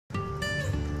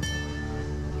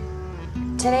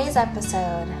Today's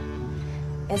episode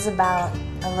is about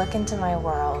a look into my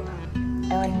world.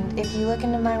 And if you look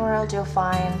into my world, you'll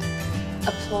find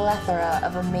a plethora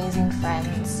of amazing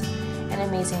friends and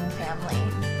amazing family.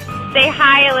 Say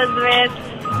hi, Elizabeth.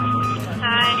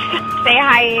 Hi. Say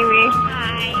hi, Amy.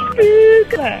 Hi.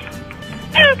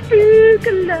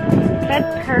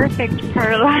 That's perfect,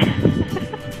 Perla.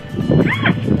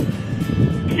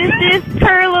 This is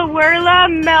Perla Werla,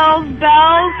 Mel's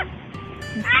Bells,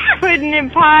 Puddin'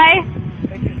 and Pie.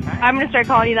 I'm gonna start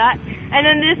calling you that. And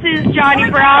then this is Johnny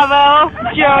Bravo,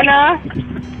 Jonah.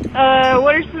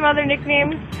 What are some other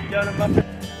nicknames? Jonah Muppet.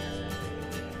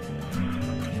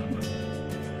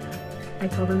 I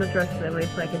told him to throw slowly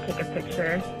so I could take a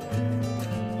picture.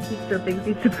 He still thinks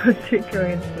he's supposed to go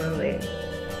in slowly.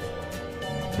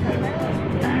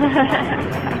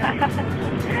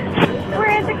 We're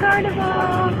at the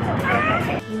carnival!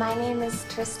 My name is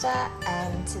Trista,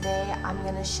 and today I'm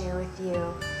going to share with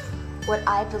you what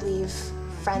I believe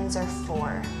friends are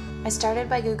for. I started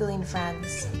by Googling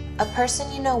friends, a person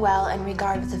you know well and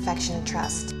regard with affection and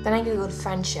trust. Then I Googled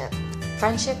friendship.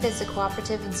 Friendship is a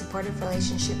cooperative and supportive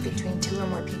relationship between two or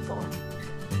more people.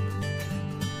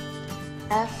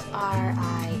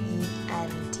 F-R-I-E-N-D.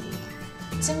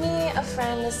 To me, a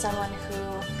friend is someone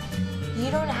who you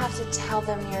don't have to tell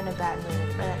them you're in a bad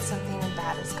mood or that something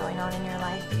bad is going on in your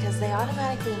life, because they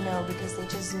automatically know, because they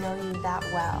just know you that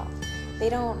well. They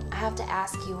don't have to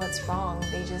ask you what's wrong.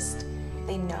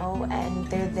 They know, and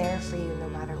they're there for you no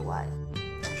matter what.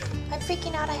 I'm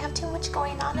freaking out, I have too much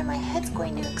going on and my head's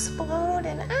going to explode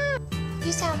and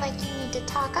you sound like you need to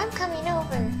talk, I'm coming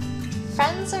over.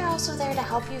 Friends are also there to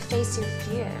help you face your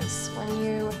fears. When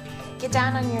you get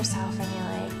down on yourself and you're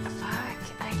like, fuck,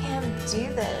 I can't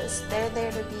do this. They're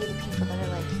there to be the people that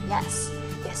are like, yes,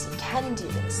 you can do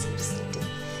this. You just need to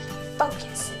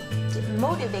focus and get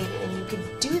motivated and you can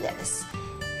do this.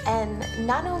 And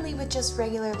not only with just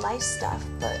regular life stuff,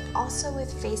 but also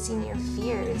with facing your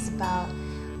fears about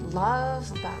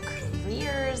love, about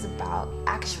careers, about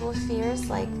actual fears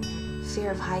like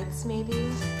fear of heights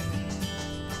maybe.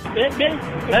 I'm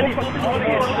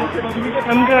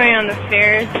going on the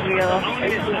Ferris wheel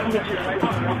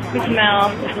with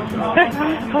Mel.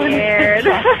 Scared.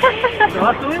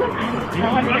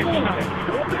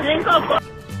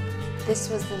 This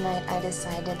was the night I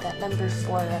decided that number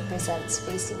 4 represents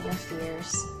facing your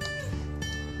fears.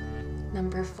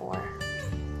 Number 4.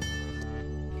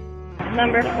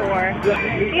 Number 4.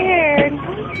 Scared.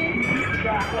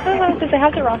 Oh, does it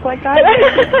have to rock like that?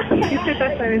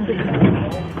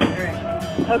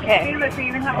 Okay. So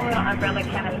you have a little umbrella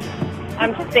canopy.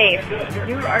 I'm safe.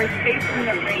 You are safe from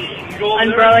the rain.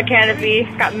 Umbrella canopy.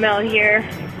 Got Mel here.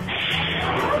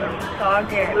 Dog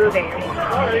here. Moving.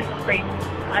 Great.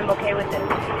 I'm okay with it.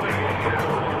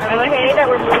 I'm okay that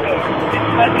we're moving. It's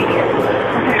fuzzy here.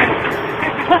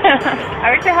 I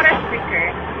wish I had a speaker.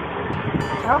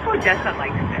 I hope Odessa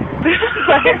likes it.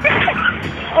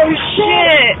 Oh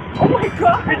shit! Oh my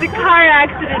god! There's a car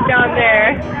accident down there.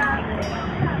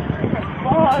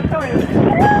 Oh, sorry.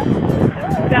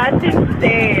 That's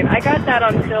insane. I got that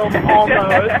on film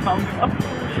almost.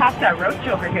 Half that roach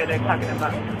over here they're talking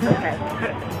about. Okay.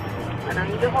 I don't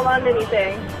need to hold on to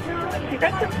anything. You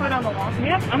got your foot on the wall.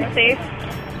 Yep, I'm safe.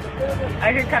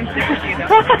 I could come sit with you though.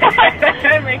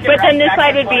 But then this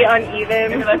side would be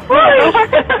uneven.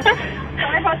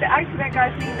 Sorry about the accident,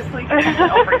 guys. Seeing the police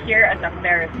over here at the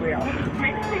Ferris wheel.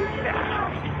 Makes me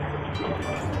sad.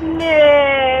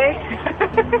 Nick,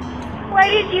 why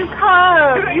did you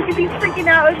come? You could be freaking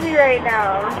out with me right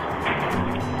now.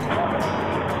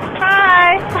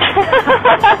 Hi.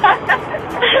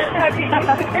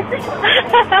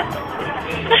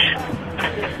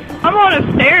 I'm on a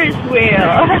Ferris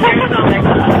wheel.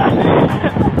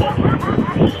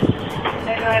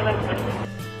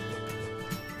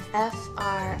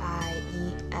 F-R-I-E-N-D.